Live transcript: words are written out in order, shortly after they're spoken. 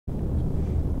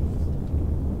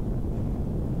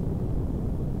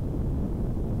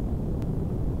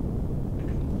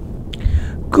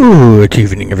Good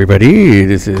evening, everybody.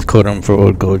 This is Codem for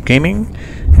Old Gold Gaming,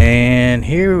 and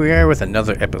here we are with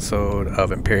another episode of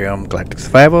Empyrion Galactic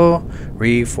Survival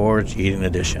Reforged Eden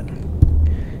Edition.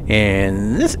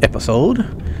 In this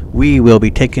episode, we will be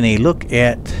taking a look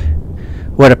at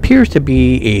what appears to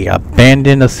be a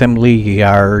abandoned assembly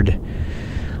yard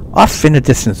off in the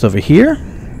distance over here.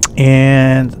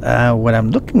 And what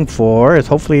I'm looking for is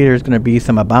hopefully there's going to be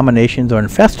some abominations or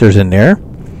infestors in there,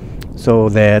 so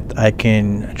that I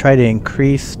can try to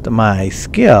increase my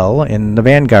skill in the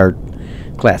Vanguard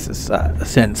classes,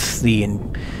 since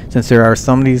there are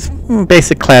some of these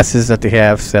basic classes that they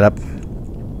have set up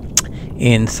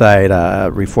inside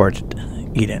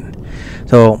Reforged Eden.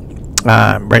 So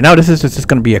right now this is just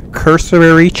going to be a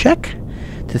cursory check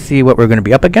to see what we're going to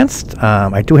be up against.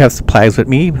 I do have supplies with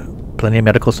me, plenty of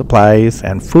medical supplies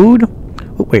and food.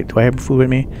 Oh wait, do I have food with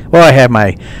me? Well, I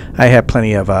have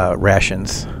plenty of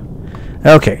rations.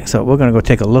 Okay, so we're gonna go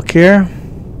take a look here.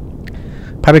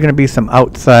 Probably gonna be some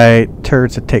outside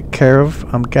turrets to take care of,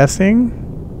 I'm guessing.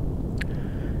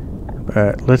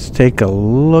 But let's take a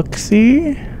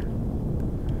look-see.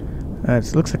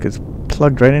 It looks like it's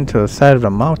plugged right into the side of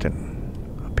the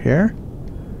mountain up here.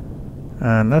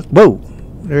 And that's, whoa!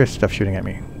 There's stuff shooting at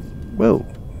me. Whoa!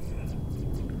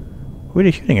 Who are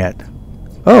they shooting at?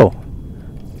 Oh!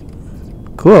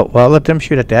 Cool. Well, I'll let them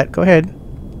shoot at that. Go ahead.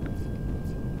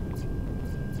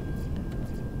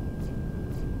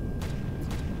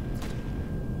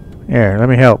 Here, let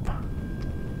me help.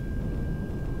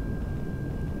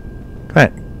 Come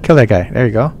on, kill that guy. There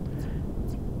you go.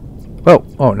 Whoa!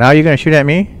 Oh, now you're gonna shoot at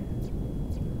me?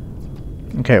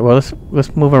 Okay, well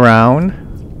let's move around.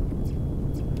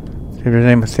 See if there's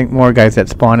any more guys that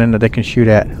spawn in that they can shoot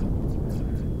at.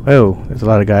 Whoa, there's a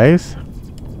lot of guys.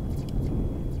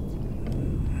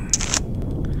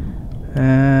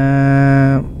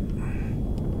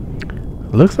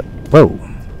 Looks like, whoa.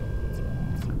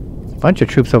 Bunch of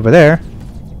troops over there.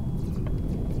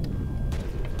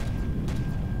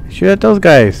 Shoot at those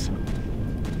guys.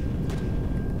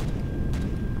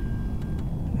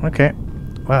 Okay.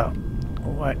 Wow.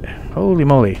 What? Holy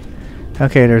moly.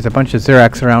 Okay, there's a bunch of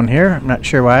Zirax around here. I'm not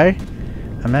sure why.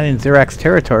 I'm not in Zirax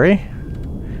territory.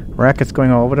 Rockets going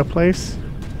all over the place.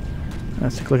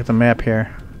 Let's take a look at the map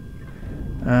here.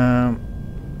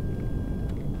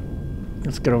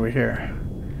 Let's get over here.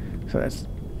 So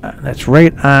that's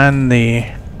right on the...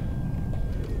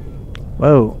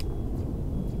 Whoa.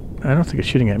 I don't think it's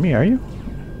shooting at me, are you?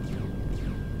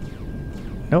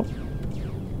 Nope.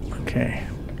 Okay.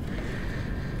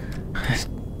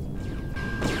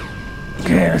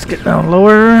 Okay, let's get down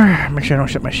lower. Make sure I don't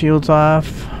shut my shields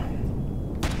off.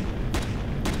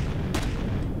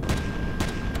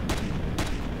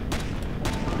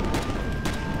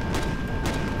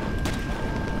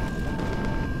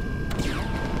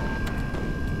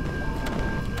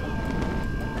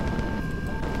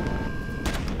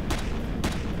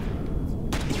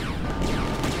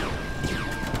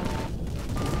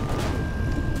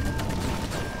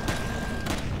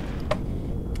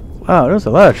 Wow, there's a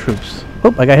lot of troops.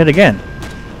 Oh, I got hit again.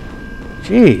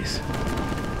 Jeez.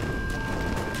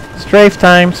 Strafe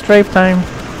time, strafe time.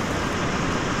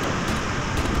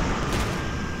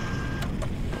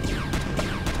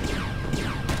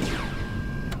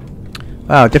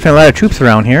 Wow, definitely a lot of troops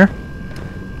around here.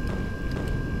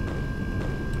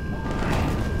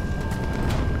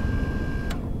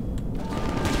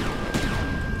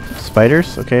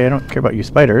 Spiders? Okay, I don't care about you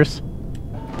spiders.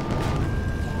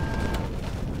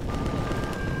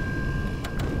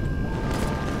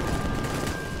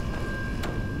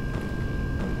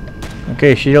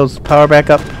 Okay, shields, power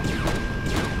back up.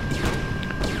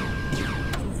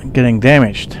 I'm getting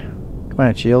damaged. Come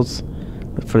on, shields.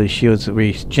 Look for these shields to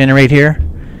regenerate here.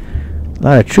 A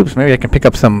lot of troops. Maybe I can pick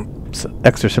up some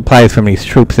extra supplies from these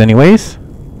troops anyways.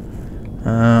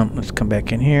 Let's come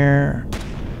back in here.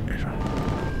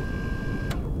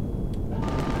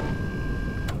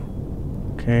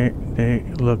 Okay, they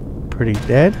look pretty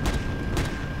dead.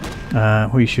 Who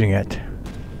are you shooting at?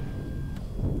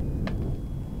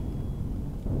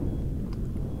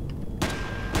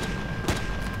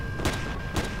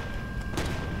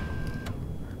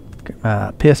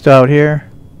 Pistol out here.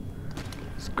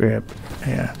 Let's grab,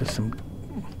 yeah, there's some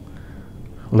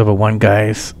level 1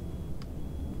 guys.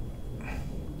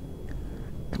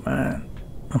 Come on.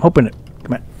 I'm hoping to,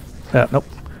 come on. Nope.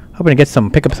 Hoping to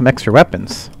pick up some extra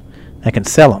weapons. I can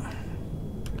sell them.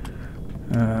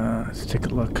 Let's take a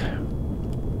look.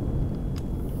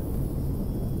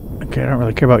 Okay, I don't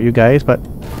really care about you guys, but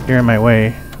you're in my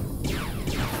way.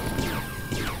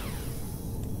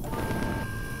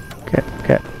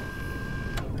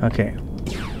 Okay.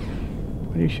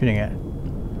 What are you shooting at?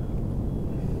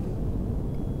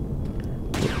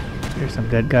 Here's some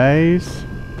dead guys.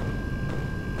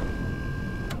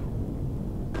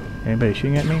 Anybody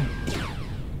shooting at me?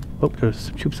 Oh, there's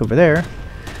some troops over there.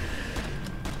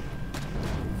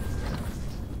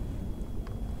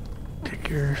 Take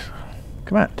yours.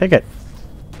 Come on, take it.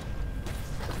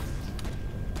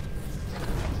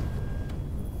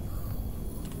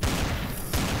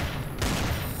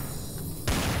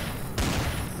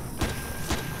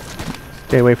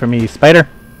 Stay away from me, spider.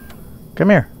 Come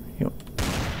here. You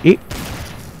eat.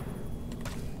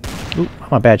 Ooh,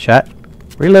 I'm a bad shot.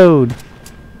 Reload.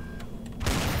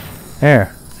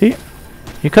 There. See?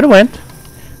 You could have went.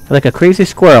 Like a crazy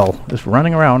squirrel. Just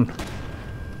running around.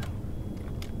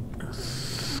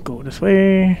 Let's go this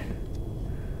way.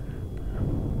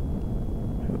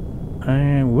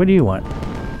 And what do you want?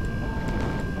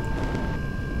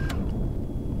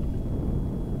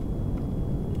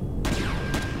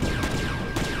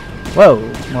 Whoa!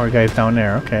 More guys down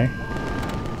there. Okay.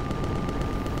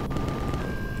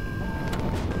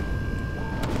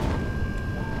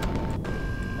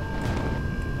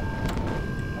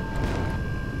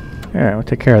 Alright, we'll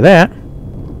take care of that.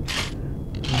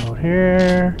 Over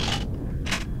here.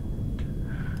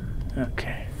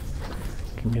 Okay.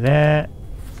 Give me that.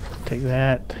 Take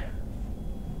that.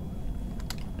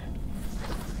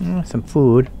 Some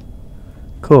food.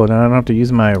 Cool, now I don't have to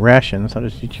use my rations. I'll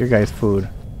just eat your guys' food.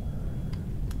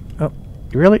 Oh,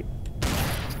 you really?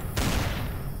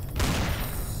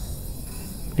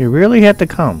 You really had to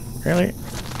come. Really?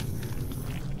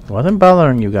 Wasn't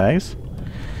bothering you guys.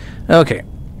 Okay.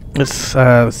 Let's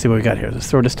see what we got here. Let's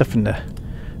throw this stuff in the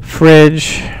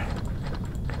fridge.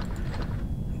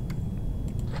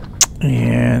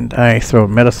 And I throw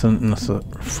medicine in the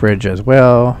fridge as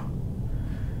well.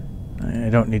 I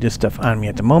don't need this stuff on me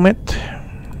at the moment.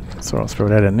 So I'll throw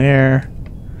that in there.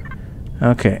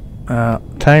 Okay.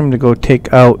 Time to go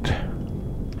take out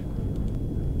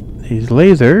these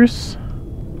lasers.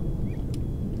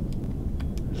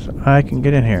 So I can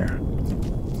get in here.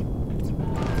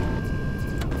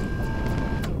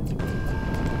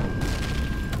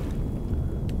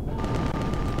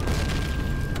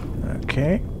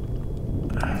 Okay.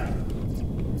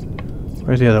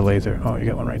 Where's the other laser? Oh, you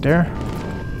got one right there.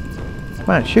 Come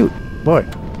on, shoot, boy.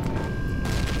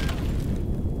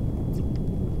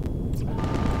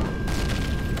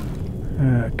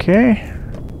 Okay.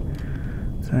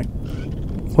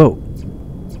 Whoa.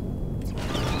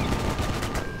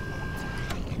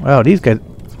 Wow, these guys.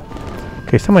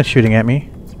 Okay, someone's shooting at me.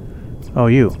 Oh,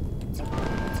 you.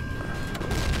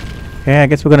 Yeah, I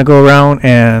guess we're gonna go around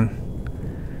and.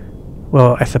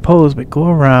 Well, I suppose we go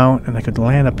around and I could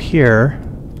land up here.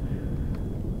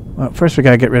 Well, first we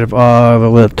gotta get rid of all the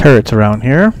little turrets around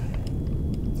here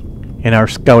in our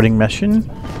scouting mission.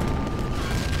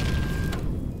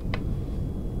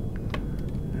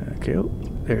 Okay, oh,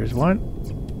 there's one.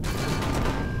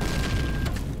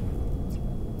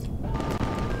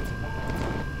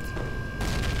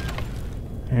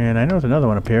 And I know there's another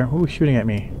one up here. Who's shooting at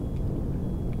me?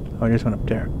 Oh, there's one up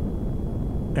there.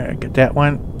 There, get that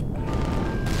one.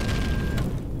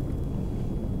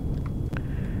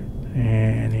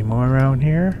 Any more around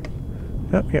here?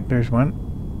 Oh, yep, there's one.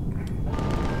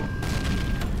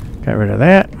 Got rid of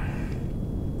that.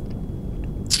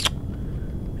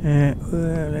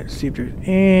 And let's see if there's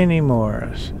any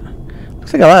more.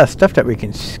 Looks like a lot of stuff that we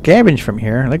can scavenge from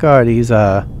here. Look at all these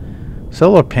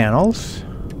solar panels.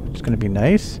 It's going to be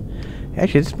nice.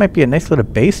 Actually, this might be a nice little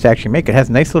base to actually make. It has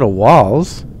nice little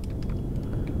walls.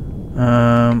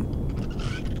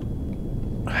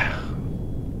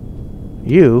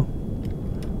 You.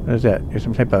 What is that? You're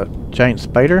some type of giant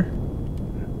spider?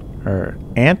 Or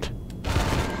ant?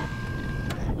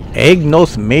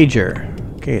 Agnos Major.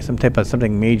 Okay, some type of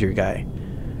something major guy.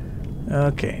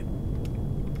 Okay.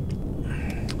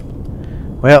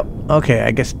 Well, okay,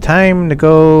 I guess time to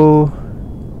go...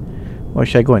 Or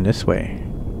should I go in this way?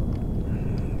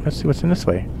 Let's see what's in this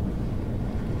way.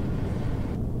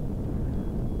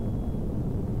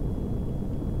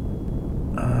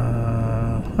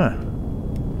 Huh.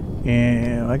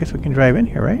 Yeah, well, I guess we can drive in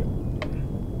here, right?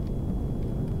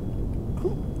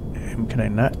 Ooh, can I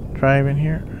not drive in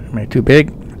here? Am I too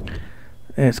big?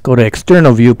 Let's go to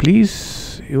external view,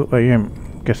 please. I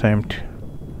guess I am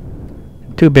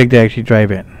too big to actually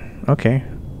drive in. Okay.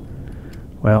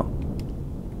 Well.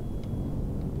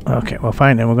 Okay, well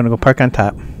fine then. We're going to go park on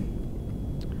top.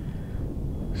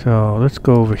 So let's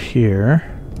go over here.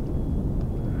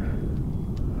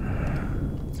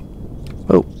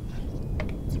 Oh.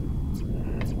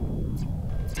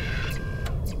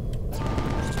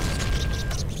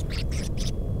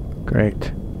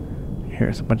 Great.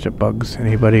 Here's a bunch of bugs.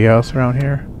 Anybody else around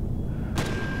here?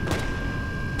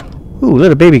 Ooh,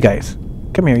 little baby guys.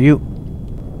 Come here, you.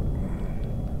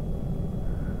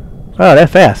 Oh, that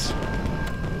fast.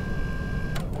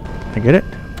 I get it?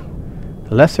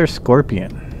 Lesser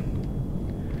scorpion.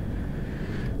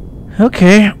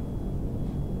 Okay.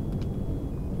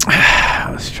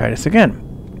 Let's try this again.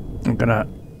 I'm gonna...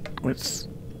 Let's...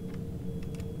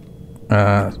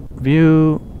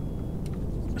 view...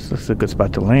 This looks a good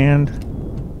spot to land.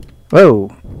 Whoa!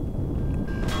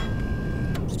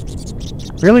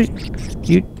 Really?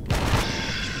 You...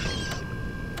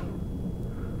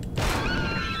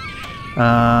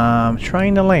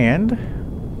 trying to land.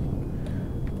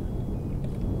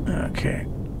 Okay.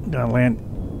 Gonna land...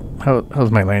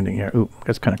 How's my landing here? Ooh,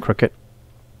 that's kind of crooked.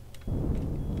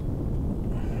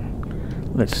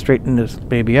 Let's straighten this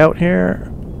baby out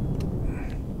here.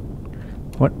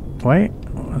 What? Why?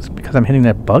 That's because I'm hitting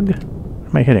that bug? What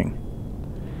am I hitting?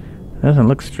 It doesn't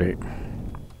look straight.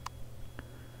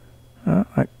 Well,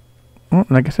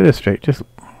 I guess it is straight. Just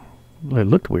it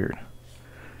looked weird.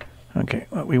 Okay,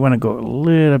 well, we want to go a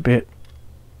little bit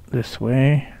this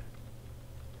way.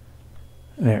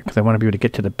 There, because I want to be able to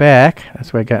get to the back.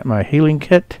 That's why I got my healing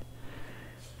kit.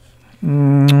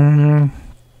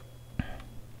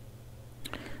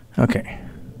 Okay.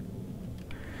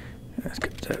 Let's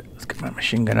get my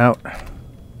machine gun out.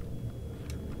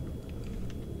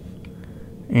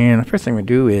 And the first thing we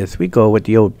do is we go with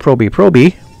the old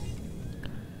proby.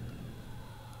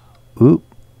 Ooh.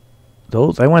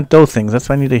 I want those things. That's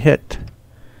what I need to hit.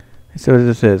 So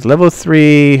this is level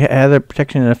 3 hazard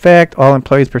protection in effect. All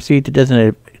employees proceed to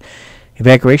designated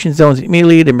evacuation zones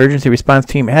immediately. The emergency response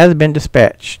team has been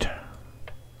dispatched.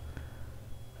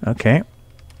 Okay.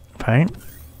 Fine.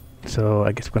 So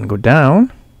I guess we're going to go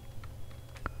down.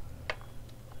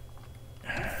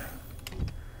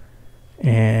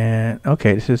 And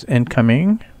okay, this is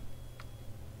incoming.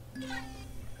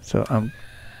 So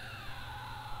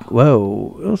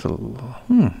whoa, it was a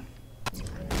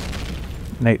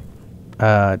Nate,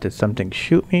 did something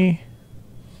shoot me?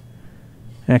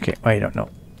 Okay, I don't know.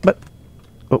 But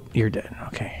oh, you're dead.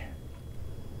 Okay.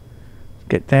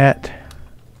 Get that.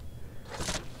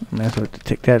 I might as well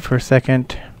take that for a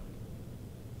second.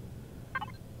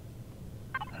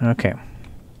 Okay.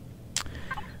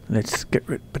 Let's put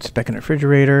this back in the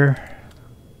refrigerator.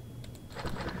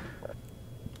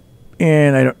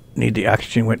 And I don't need the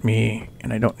oxygen with me.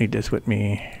 And I don't need this with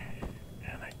me.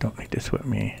 And I don't need this with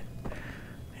me.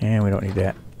 And we don't need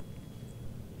that.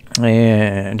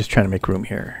 And I'm just trying to make room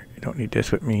here. I don't need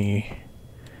this with me.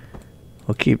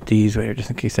 We'll keep these right here just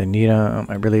in case I need them.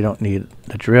 I really don't need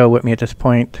the drill with me at this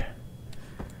point.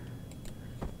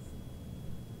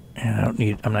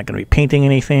 And I'm not going to be painting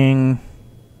anything.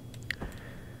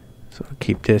 So we'll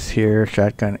keep this here,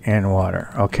 shotgun and water.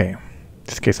 Okay.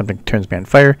 Just in case something turns me on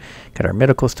fire. Got our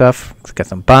medical stuff. Got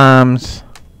some bombs.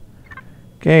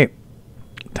 Okay.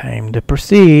 Time to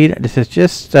proceed. This is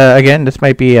just, again, this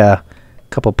might be a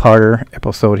couple-parter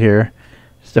episode here.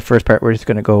 This is the first part. We're just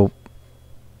going to go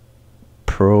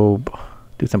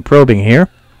do some probing here.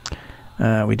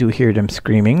 We do hear them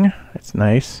screaming. That's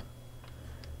nice.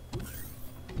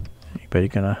 Anybody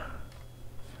gonna...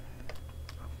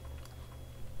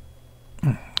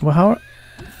 Well, how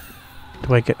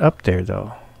do I get up there,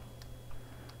 though?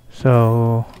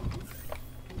 So...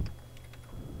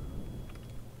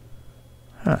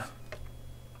 Huh.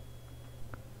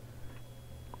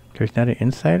 There's not an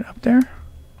inside up there?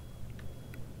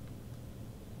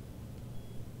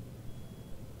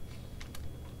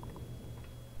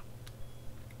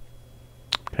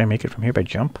 Can I make it from here by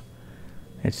jump?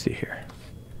 Let's see here.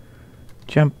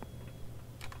 Jump.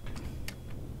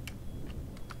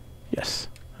 Yes.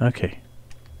 Okay.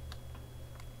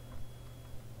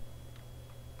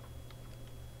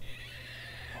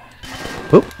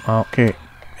 Oop. Okay.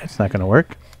 That's not going to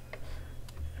work.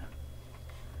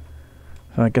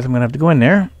 So I guess I'm going to have to go in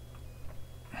there.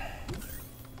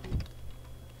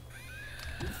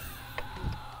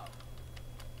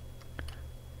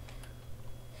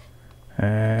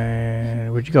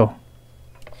 Where'd you go?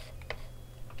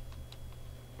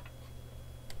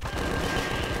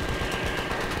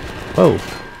 Whoa.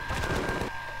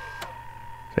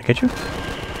 Did I get you?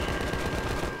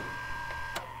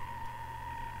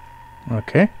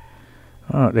 Okay.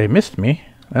 Oh, they missed me.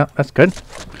 Well, that's good.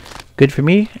 Good for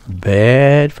me,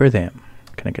 bad for them.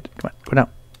 Can I get it? Come on, go down.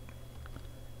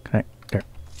 Can I? There.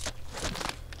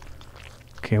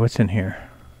 Okay, what's in here?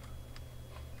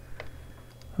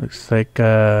 Looks like,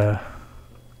 ooh.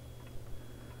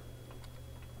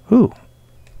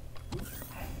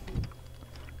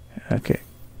 Okay.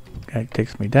 that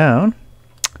takes me down.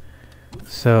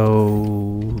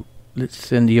 So let's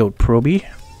send the old probie.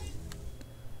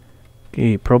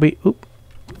 Okay, probie. Oop.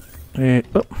 Oh,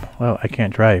 well, I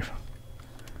can't drive.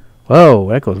 Whoa,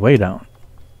 that goes way down.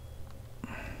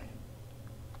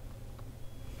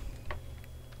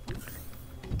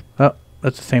 Oh,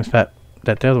 that's the same spot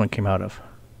that the other one came out of.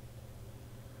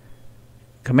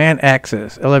 Command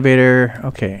access, elevator,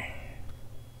 okay.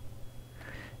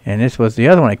 And this was the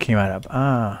other one I came out of.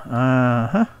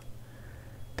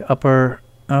 The upper,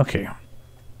 okay.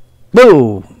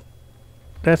 Whoa!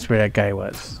 That's where that guy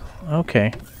was.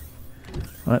 Okay.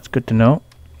 Well, that's good to know.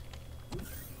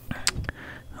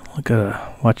 I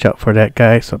gotta watch out for that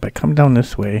guy. So if I come down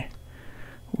this way,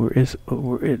 where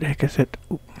the heck is it?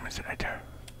 Oop, is it right there?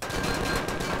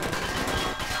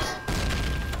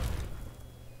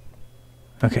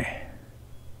 Okay.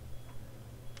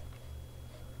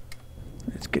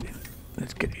 Let's get in.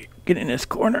 Let's get in this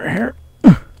corner here.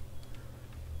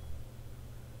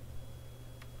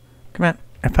 Come on,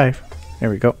 F5. There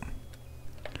we go.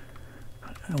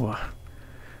 We'll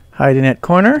hide in that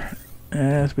corner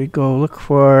as we go look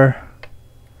for.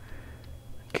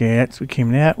 Okay, that's we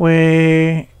came that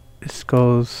way. This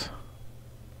goes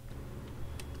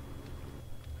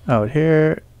out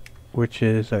here, which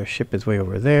is our ship is way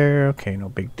over there. Okay, no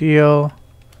big deal.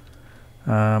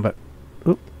 But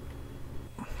oop,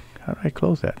 how do I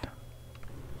close that?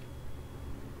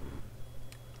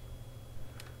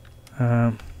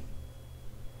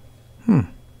 Is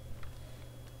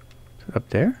it up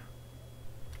there?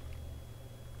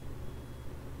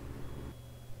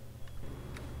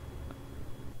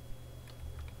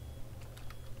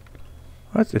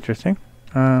 Well, that's interesting.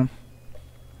 I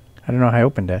don't know how I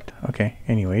opened that. Okay,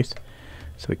 anyways.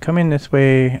 So we come in this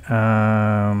way.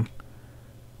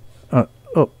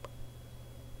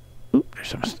 Oop, there's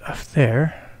some stuff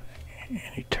there.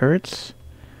 Any turrets?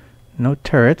 No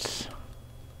turrets.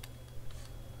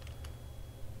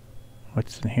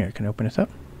 What's in here? Can I open this up?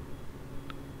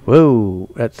 Whoa,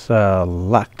 that's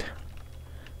locked.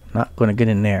 Not gonna get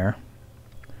in there.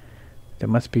 There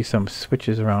must be some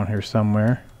switches around here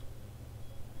somewhere.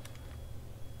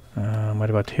 What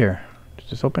about here?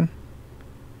 Does this open?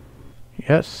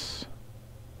 Yes.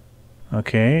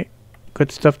 Okay.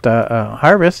 Good stuff to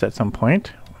harvest at some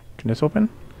point. Can this open?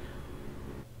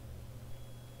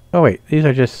 Oh wait, these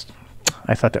are just...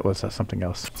 I thought that was something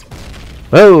else.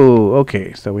 Oh,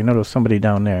 okay. So we know there's somebody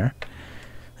down there.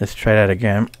 Let's try that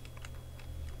again.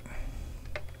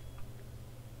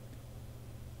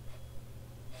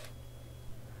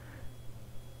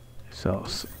 So...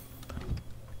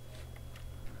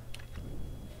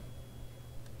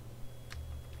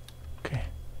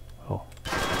 Oh.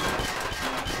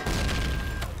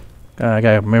 I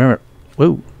gotta remember.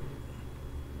 Whoa.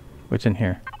 What's in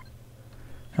here?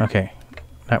 Okay.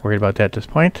 Not worried about that at this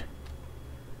point.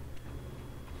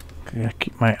 Gotta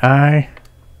keep my eye.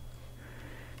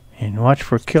 And watch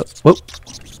for kill. Whoa.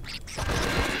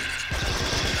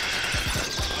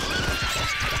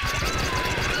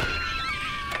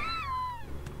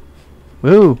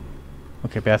 Woo.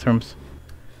 Okay, bathrooms.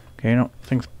 Okay, no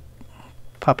things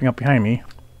popping up behind me.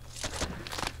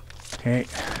 Okay.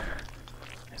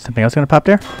 Is something else gonna pop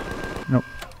there? Nope.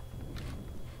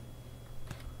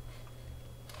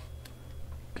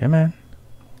 Come on.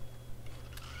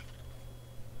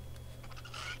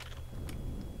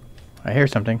 I hear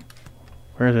something.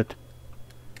 Where is it?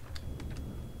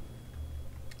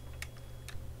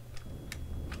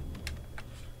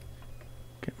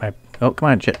 Get my... Oh, come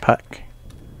on, jetpack.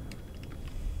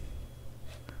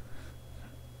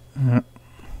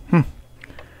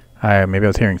 Maybe I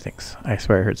was hearing things. I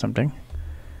swear I heard something.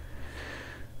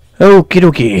 Okie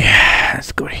dokie.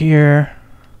 Let's go here.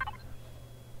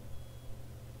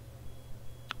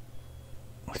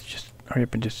 Let's just hurry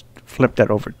up and just flip that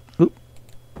over. Oop.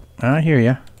 I hear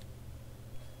ya.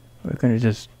 We're going to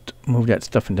just move that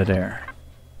stuff into there.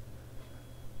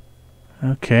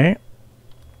 Okay.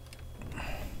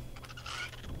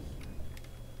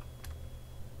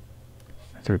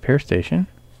 That's a repair station.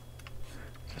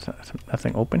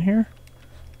 Nothing open here?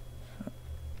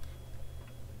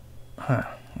 Huh,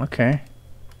 okay.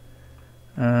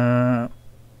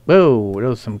 Whoa,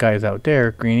 those some guys out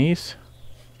there, greenies.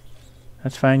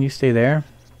 That's fine, you stay there.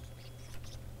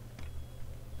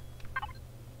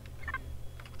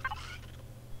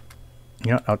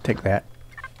 You know, I'll take that.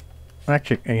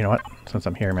 Actually, you know what? Since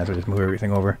I'm here, I might as well just move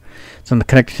everything over. So I'm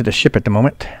connected to the ship at the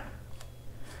moment.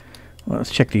 Well,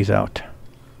 let's check these out.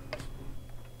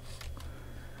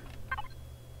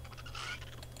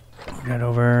 That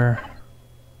over.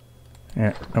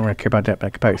 Yeah, I don't really care about that, but I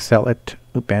could probably sell it.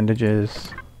 Oop, bandages.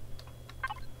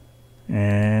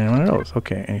 And one of those.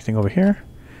 Okay, anything over here?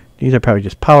 These are probably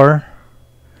just power.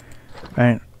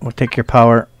 Right, we'll take your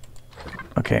power.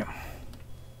 Okay.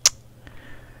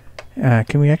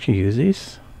 Can we actually use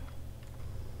these?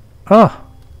 Oh!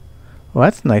 Well,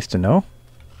 that's nice to know.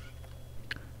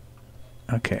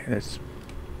 Okay, let's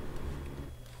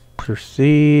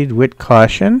proceed with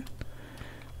caution.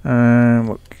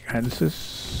 This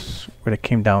is where it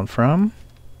came down from.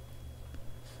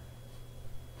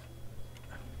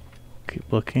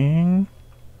 Keep looking.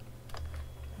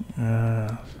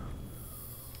 Oh,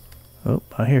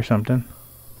 I hear something.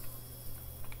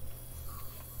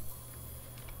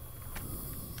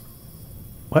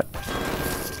 What?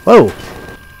 Whoa!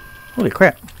 Holy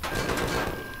crap.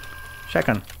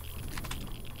 Shotgun.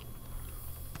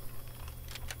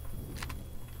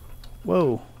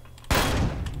 Whoa.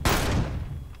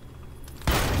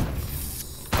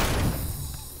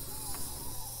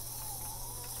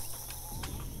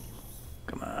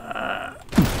 Come on.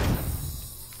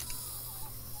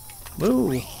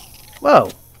 Whoa.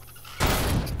 Whoa.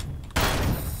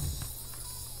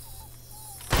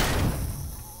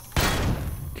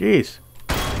 Jeez.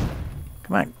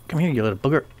 Come on. Come here, you little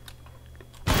booger.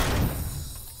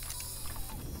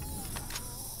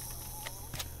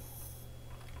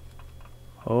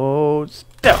 Hold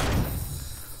still.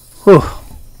 Whew.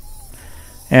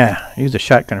 Yeah, use a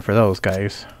shotgun for those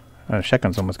guys.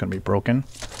 Shotgun's almost going to be broken.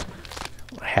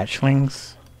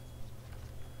 Hatchlings.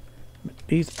 But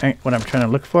these ain't what I'm trying to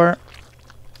look for.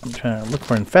 I'm trying to look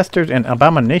for infestors and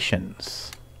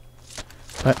abominations.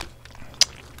 But,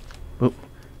 oop.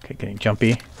 Okay, getting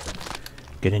jumpy.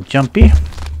 Getting jumpy.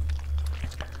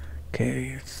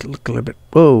 Okay, let's look a little bit.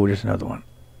 Whoa, there's another one.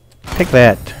 Take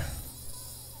that.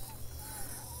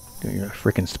 You're a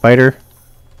freaking spider.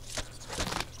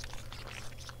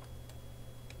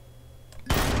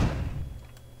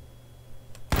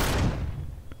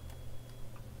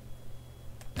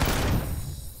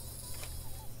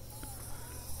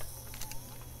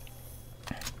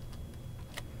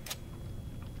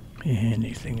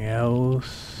 Anything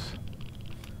else?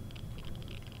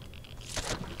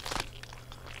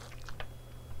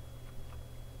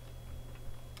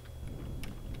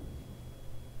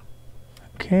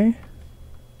 Okay.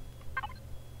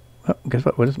 Oh, guess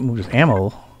what? We'll just move this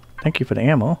ammo. Thank you for the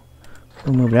ammo.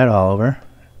 We'll move that all over.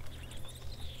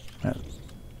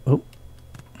 Oh.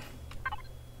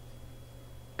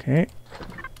 Okay.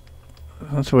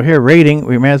 Once we're here raiding,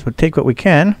 we may as well take what we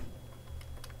can.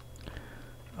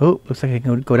 Oh, looks like I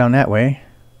can go down that way.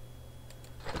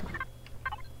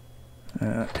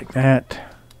 Take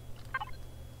that.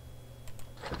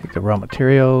 Take the raw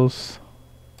materials.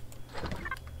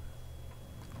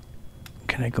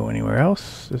 Can I go anywhere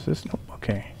else? Is this? Nope.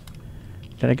 Okay.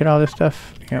 Did I get all this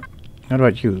stuff? Yep. What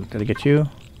about you? Did I get you?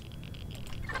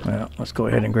 Well, let's go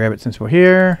ahead and grab it since we're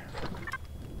here.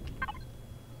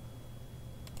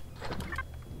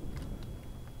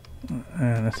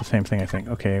 And that's the same thing, I think.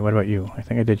 Okay, what about you? I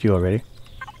think I did you already.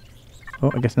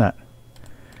 Oh, I guess not.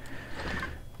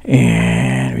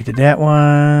 And we did that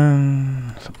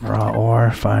one. Some raw ore,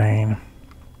 fine.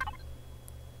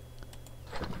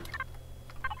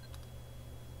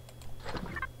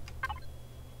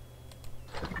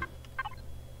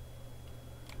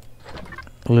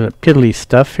 A little piddly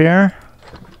stuff here.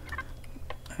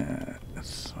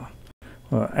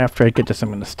 Well, after I get this, I'm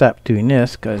going to stop doing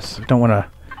this because I don't want to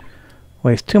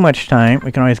waste too much time.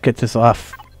 We can always get this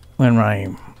off when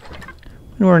we're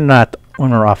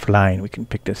offline. We can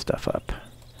pick this stuff up.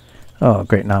 Oh,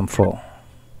 great! Now I'm full.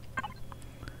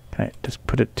 Can I just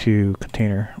put it to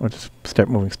container? We'll just start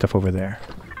moving stuff over there.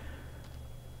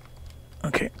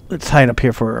 Okay, let's hide up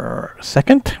here for a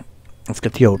second. Let's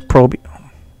get the old probe.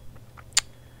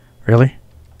 Really?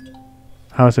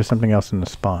 How is there something else in the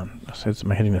spawn?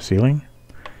 Am I hitting the ceiling?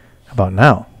 How about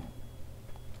now?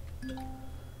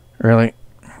 Really?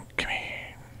 Come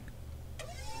here.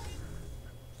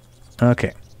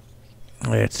 Okay.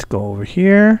 Let's go over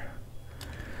here.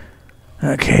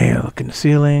 Okay, look in the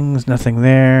ceilings. Nothing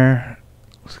there.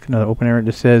 Looks like another open error.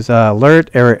 This says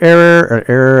alert,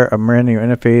 error, a menu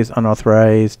interface,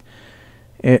 unauthorized.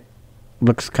 It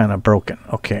looks kind of broken.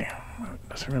 Okay.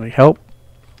 Doesn't really help.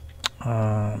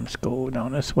 Let's go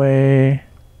down this way.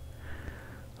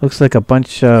 Looks like a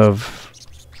bunch of...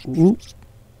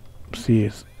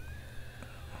 Oopsies.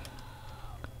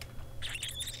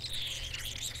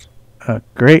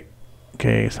 Great.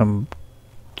 Okay, some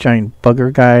giant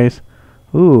bugger guys.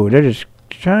 Ooh, they're just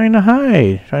trying to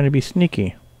hide. Trying to be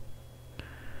sneaky.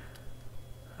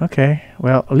 Okay,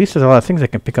 well, at least there's a lot of things I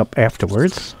can pick up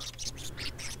afterwards.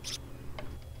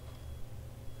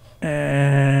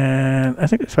 And And I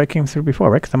think that's why I came through before,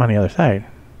 right? Because I'm on the other side.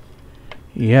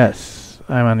 Yes,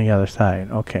 I'm on the other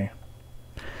side. Okay.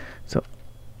 So,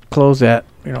 close that.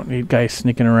 We don't need guys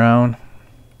sneaking around.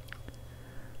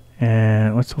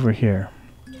 And what's over here?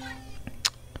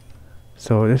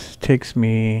 So this takes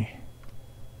me...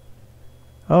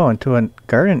 Oh, into a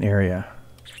garden area.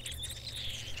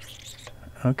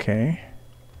 Okay.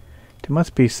 There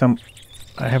must be some...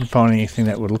 I haven't found anything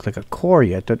that would look like a core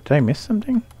yet. Did I miss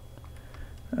something?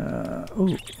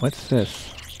 Ooh, what's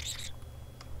this?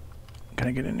 Can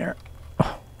I get in there?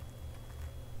 Oh.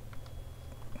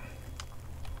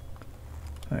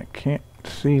 I can't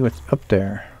see what's up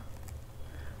there.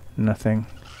 Nothing.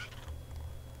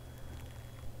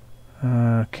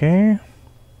 Okay.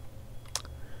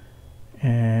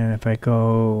 And if I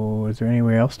go... Is there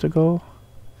anywhere else to go?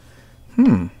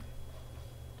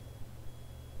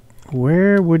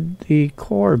 Where would the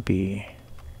core be?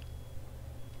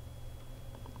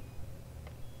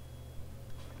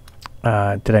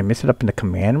 Did I miss it up in the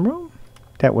command room?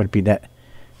 That would be that...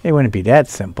 It wouldn't be that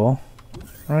simple.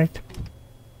 Right?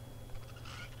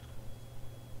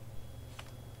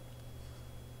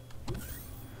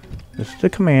 This is the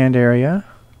command area.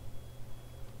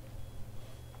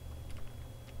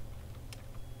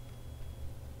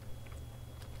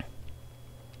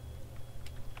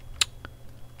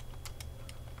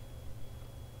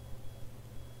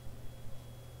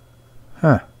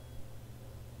 Huh.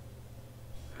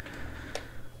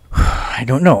 I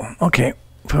don't know. Okay.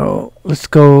 So let's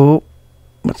go.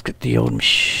 Let's get the old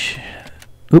machine.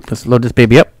 Oop, let's load this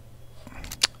baby up.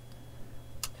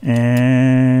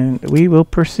 And we will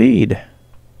proceed.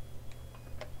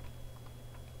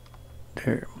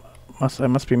 I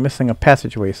must be missing a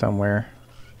passageway somewhere.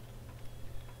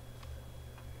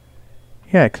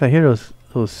 Yeah, 'cause I hear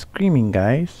those screaming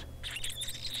guys.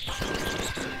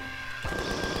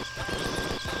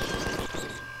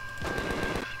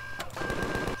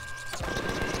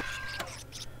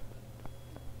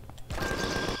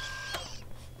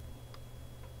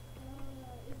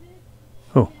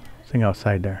 Oh, thing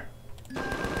outside there.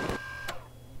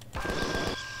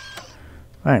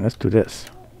 Alright, let's do this.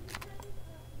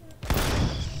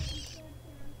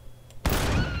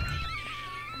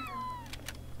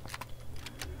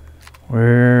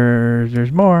 Where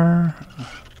there's more.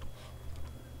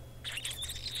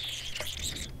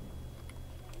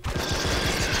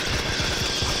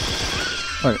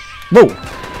 Alright. Whoa!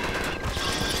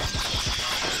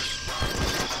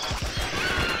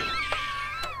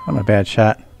 I'm a bad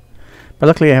shot. But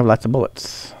luckily I have lots of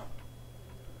bullets.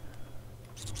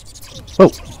 Whoa!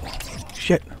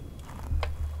 Shit.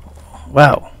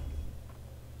 Wow.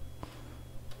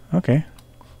 Okay.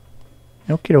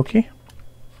 Okie dokie.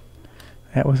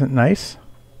 That wasn't nice.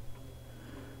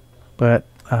 But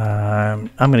I'm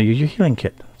going to use your healing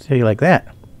kit. See how you like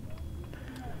that.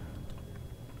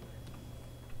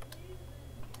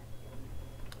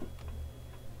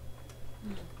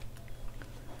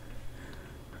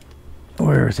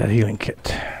 Where is that healing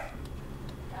kit?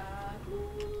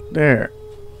 There.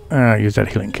 Use that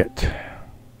healing kit. There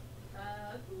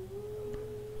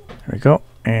we go.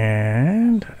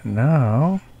 And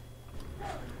now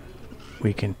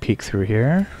we can peek through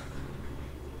here.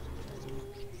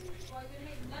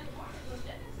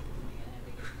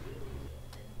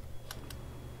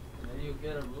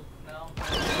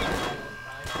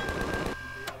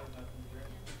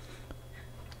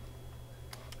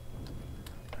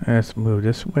 Let's move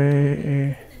this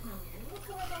way.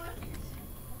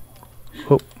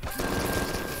 Oh.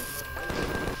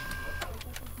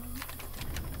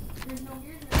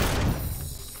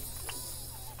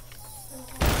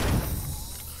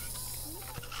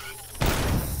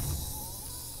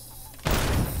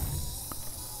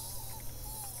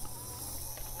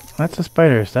 That's the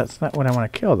spiders. That's not what I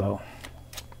want to kill, though.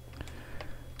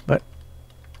 But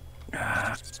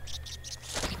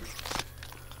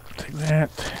take that.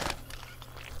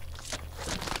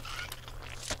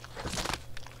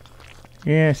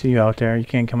 Yeah, I see you out there. You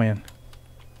can't come in.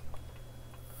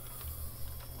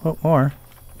 Oh, more.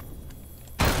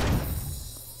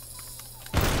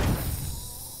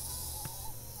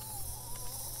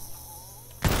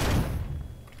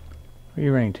 Where are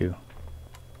you running to?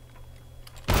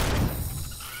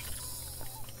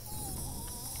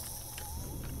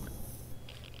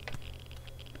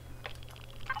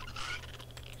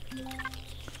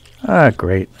 Ah,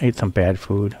 great. I ate some bad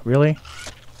food. Really?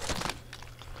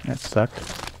 That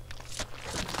sucked.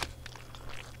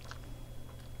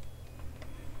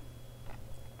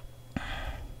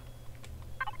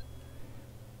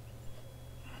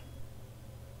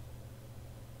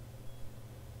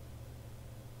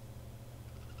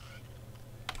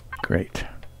 Great.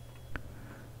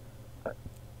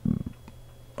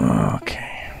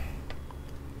 Okay.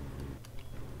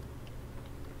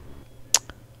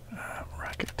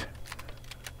 Rocket.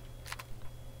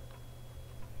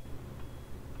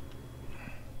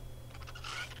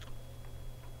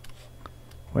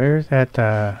 Where's that,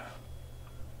 did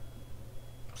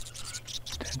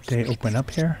they open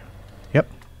up here? Yep.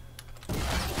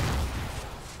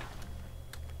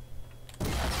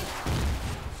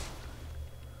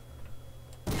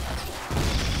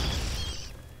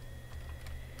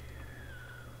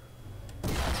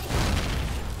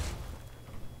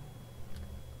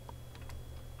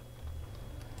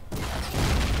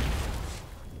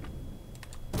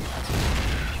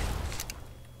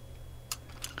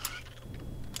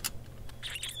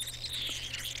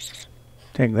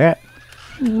 Take that,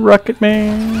 Rocket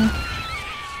Man!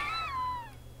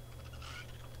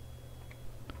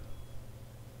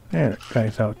 Yeah, that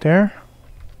guy's out there.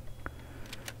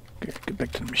 Okay, get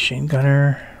back to the machine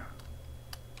gunner.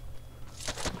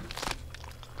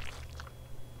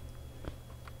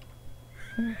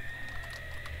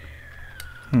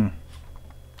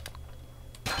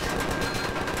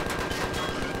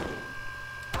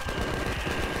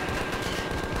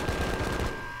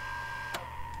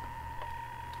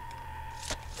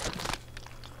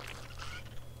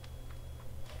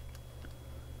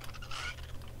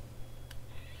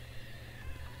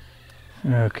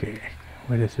 Okay,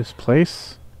 what is this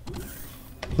place?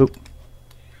 Oop.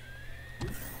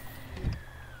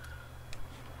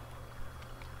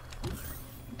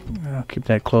 I'll keep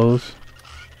that closed.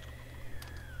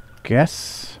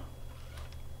 Guess.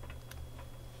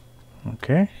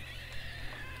 Okay.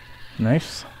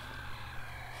 Nice.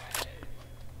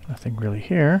 Nothing really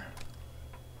here.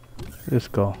 Where'd this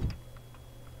go?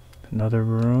 Another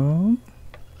room.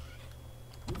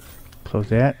 Close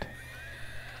that.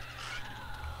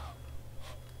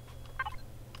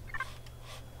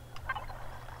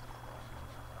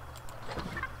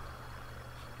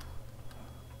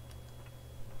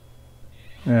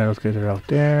 Yeah, those guys are out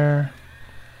there.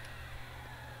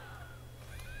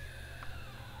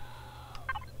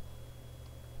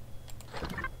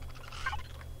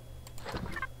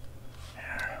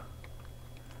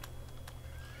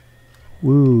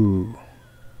 Woo.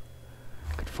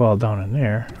 Could fall down in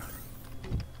there.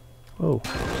 Whoa.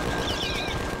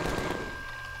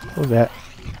 What was that?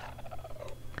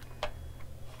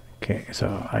 Okay,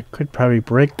 so I could probably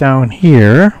break down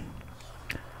here.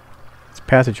 It's a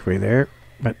passageway there,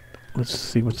 but let's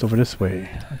see what's over this way.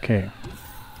 Okay.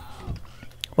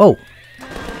 Whoa!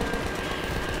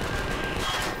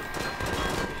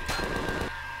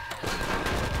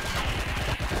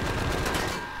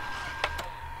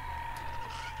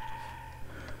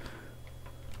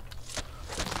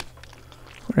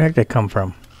 Where the heck did it come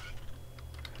from?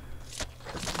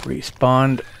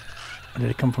 Respawned. Or did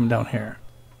it come from down here?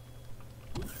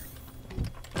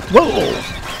 Whoa!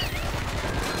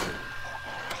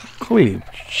 Holy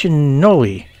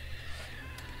chinoli.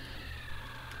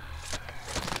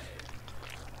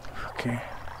 Okay.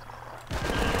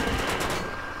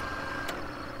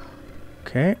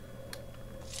 Okay.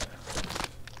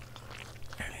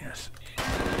 Yes.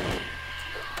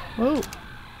 Whoa.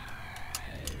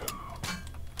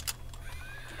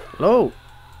 Hello.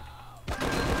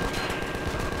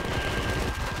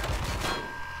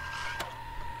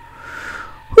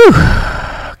 Whew.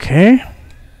 Okay.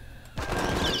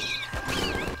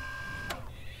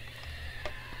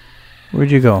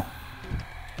 Where'd you go?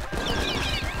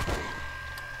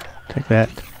 Take that.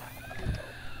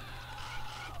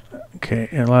 Okay,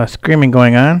 a lot of screaming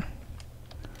going on.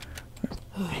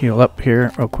 Heal up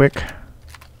here real quick.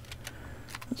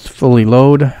 Let's fully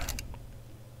load.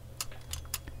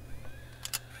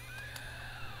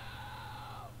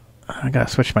 I gotta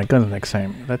switch my guns next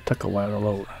time. That took a while to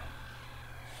load.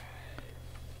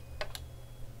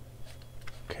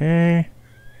 Okay.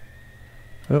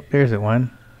 Oh, there's the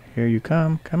one. Here you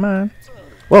come. Come on.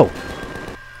 Whoa!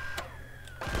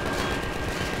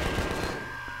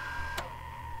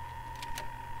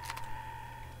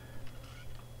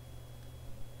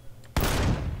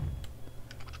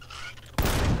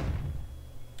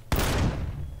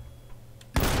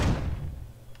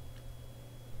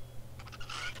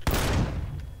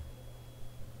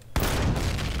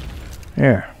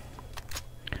 There.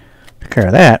 Took care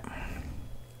of that.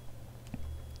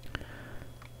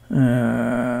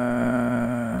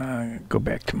 Go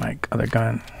back to my other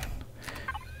gun.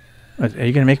 Are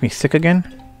you gonna make me sick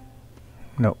again?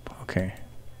 Nope. Okay.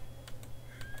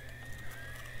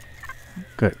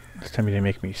 Good. This time you didn't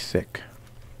make me sick.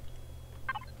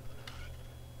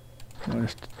 I'll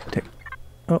just take.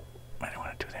 Oh, I don't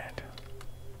want to do that.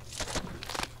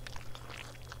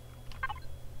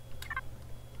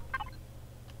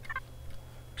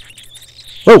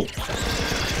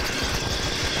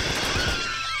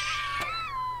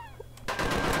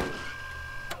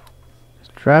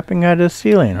 dropping out of the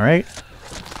ceiling, right?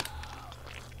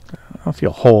 I don't see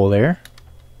a hole there.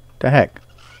 What the heck?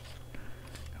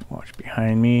 Watch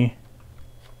behind me.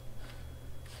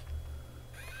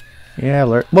 Yeah,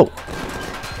 alert. Whoa!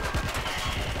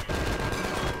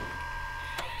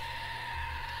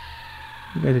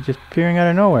 You guys are just appearing out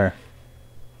of nowhere.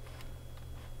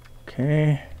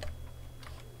 Okay.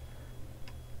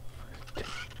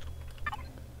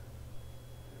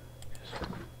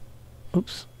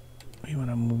 Oops. We want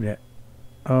to move that.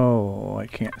 Oh, I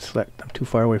can't select. I'm too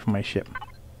far away from my ship.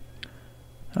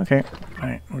 Okay.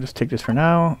 Alright, we'll just take this for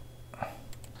now.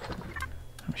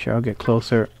 I'm sure I'll get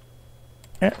closer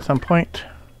at some point.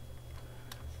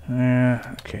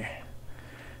 Okay.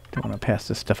 Don't want to pass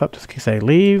this stuff up just in case I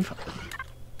leave.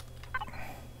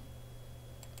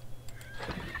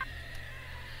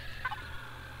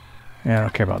 Yeah, I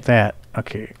don't care about that.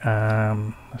 Okay,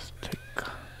 let's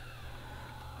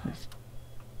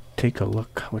take a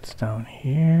look what's down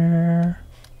here.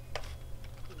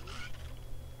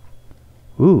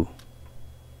 Ooh.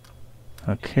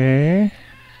 Okay.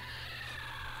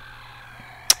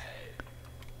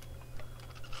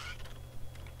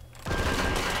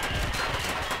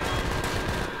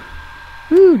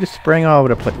 Ooh, just spraying all over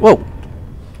the place. Whoa!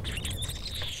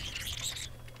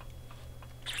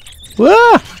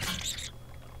 Whoa!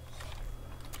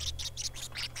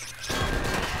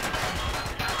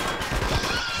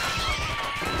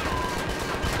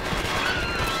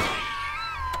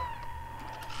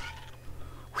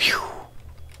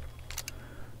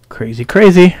 Crazy,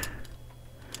 crazy.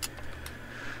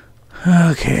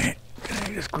 Okay, can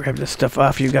I just grab this stuff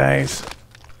off you guys?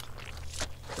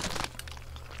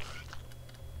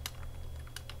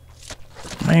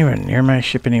 Am I even near my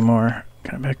ship anymore?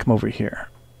 Can I better come over here?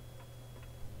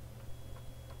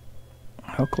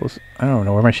 How close? I don't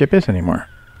know where my ship is anymore.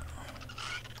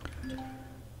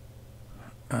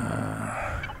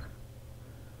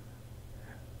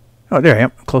 Oh, there I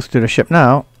am. Close to the ship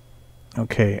now.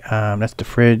 Okay, that's the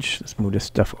fridge. Let's move this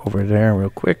stuff over there real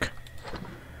quick.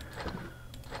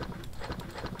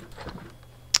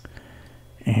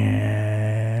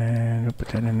 And we'll put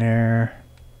that in there.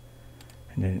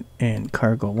 And then in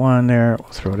cargo 1 there,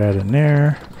 we'll throw that in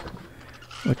there.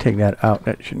 We'll take that out.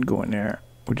 That shouldn't go in there.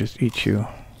 We'll just eat you.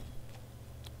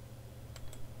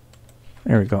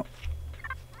 There we go.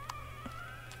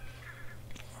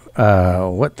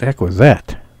 What the heck was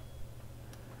that?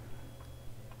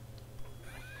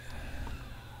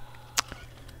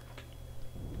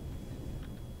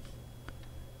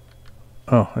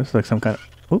 Oh, this is like some kind of...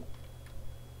 Oop.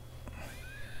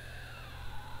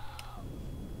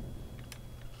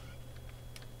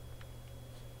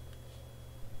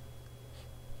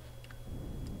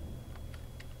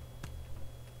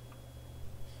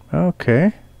 Okay.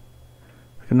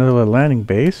 Like another little landing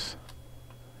base.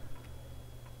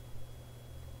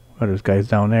 Oh, there's guys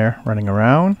down there running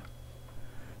around.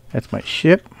 That's my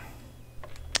ship.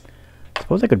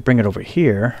 Suppose I could bring it over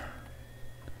here.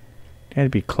 It had to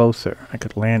be closer. I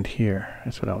could land here.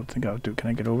 That's what I would think I would do. Can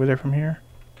I get over there from here?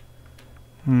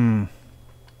 Go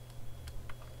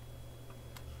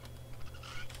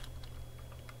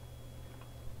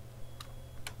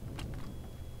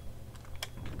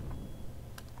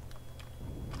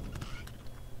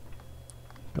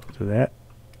do that.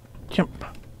 Jump.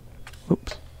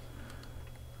 Oops.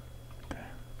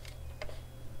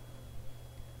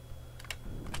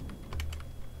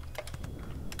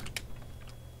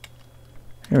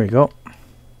 Here we go.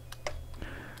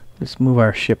 Let's move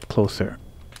our ship closer.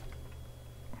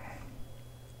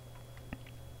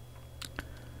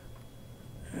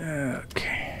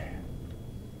 Okay.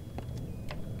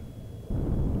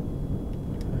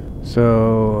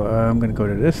 So I'm going to go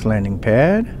to this landing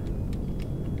pad.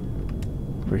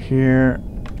 Over here.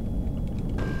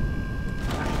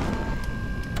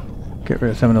 Get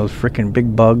rid of some of those frickin'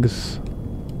 big bugs.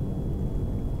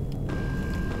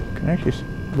 Can I actually...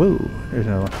 Whoa, there's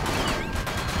another one.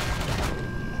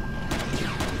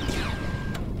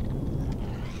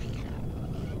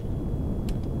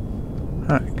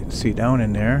 I can see down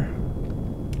in there.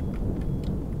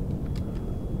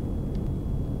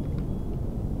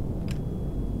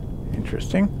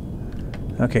 Interesting.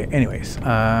 Okay, anyways.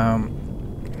 Wow,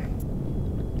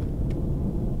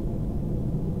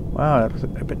 that was a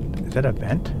bit... Is that a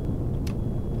vent?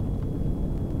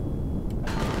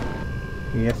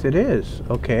 Yes, it is.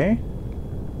 Okay.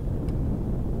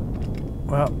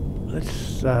 Well,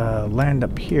 let's land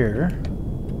up here.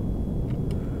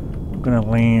 I'm gonna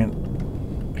land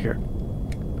here.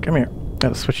 Come here.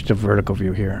 Gotta switch to vertical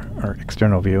view here, or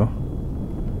external view.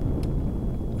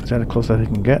 Is that as close as I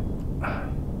can get?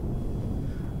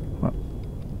 Well,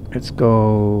 Let's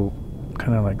go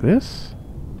kind of like this.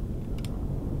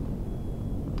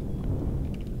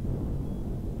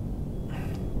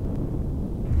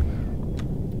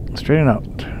 Straighten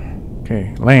out.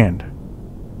 Okay, land.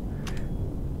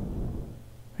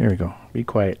 Here we go. Be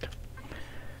quiet.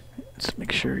 Let's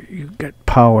make sure you get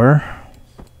power.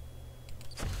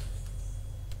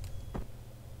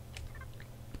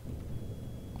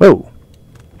 Whoa!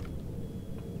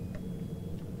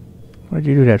 What did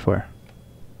you do that for?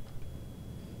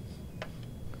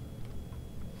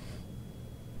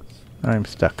 I'm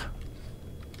stuck.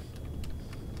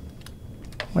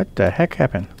 What the heck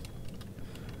happened?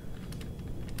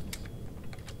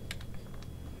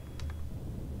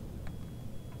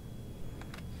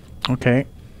 Okay,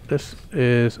 this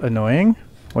is annoying.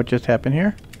 What just happened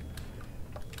here?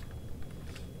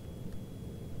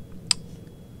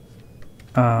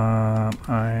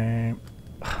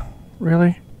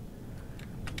 Really?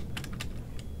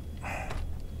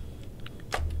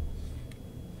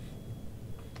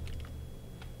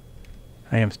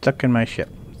 I am stuck in my ship.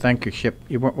 Thank you, ship.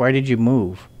 You weren't, why did you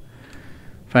move?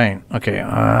 Fine. Okay.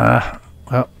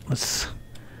 Well, let's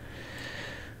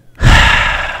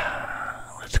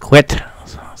quit.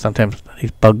 Sometimes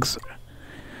these bugs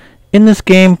in this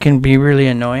game can be really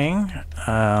annoying.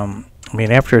 I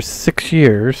mean, after 6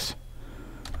 years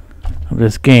of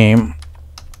this game,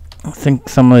 I think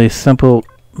some of these simple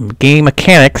game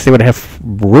mechanics they would have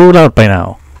ruled out by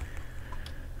now.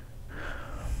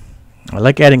 I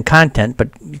like adding content, but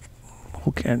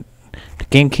who can? The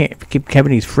game can't keep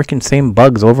having these freaking same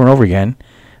bugs over and over again.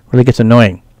 It really gets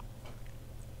annoying.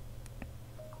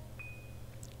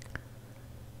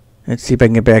 Let's see if I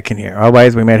can get back in here.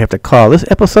 Otherwise, we might have to call this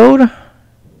episode.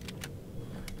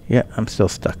 Yeah, I'm still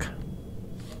stuck.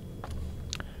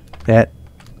 That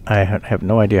I have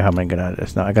no idea how I'm gonna get out of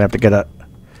this. Now I'm gonna have to get up.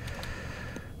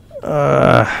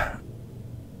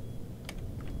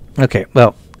 Okay,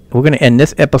 well, we're gonna end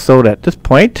this episode at this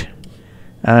point.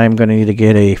 I'm gonna need to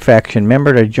get a faction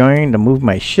member to join to move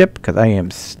my ship because I am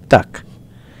stuck.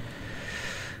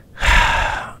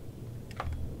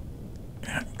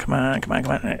 Come on, come on,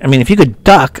 come on. I mean, if you could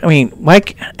duck, I mean,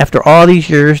 like, after all these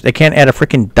years, they can't add a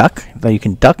freaking duck? That you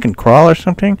can duck and crawl or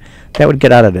something? That would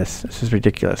get out of this. This is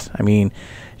ridiculous. I mean,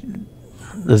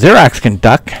 the Zirax can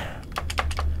duck.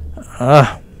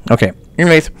 Okay.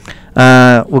 Anyways,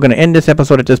 we're going to end this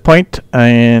episode at this point,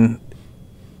 and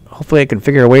hopefully I can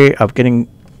figure a way of getting...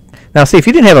 Now, see, if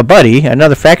you didn't have a buddy,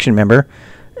 another faction member,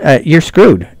 you're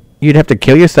screwed. You'd have to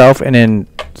kill yourself and then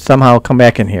somehow come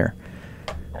back in here.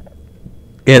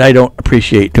 And I don't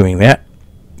appreciate doing that.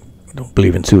 I don't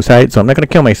believe in suicide, so I'm not going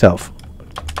to kill myself.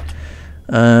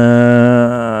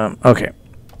 Okay.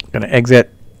 Going to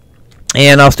exit.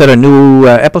 And I'll start a new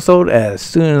episode as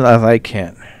soon as I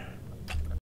can.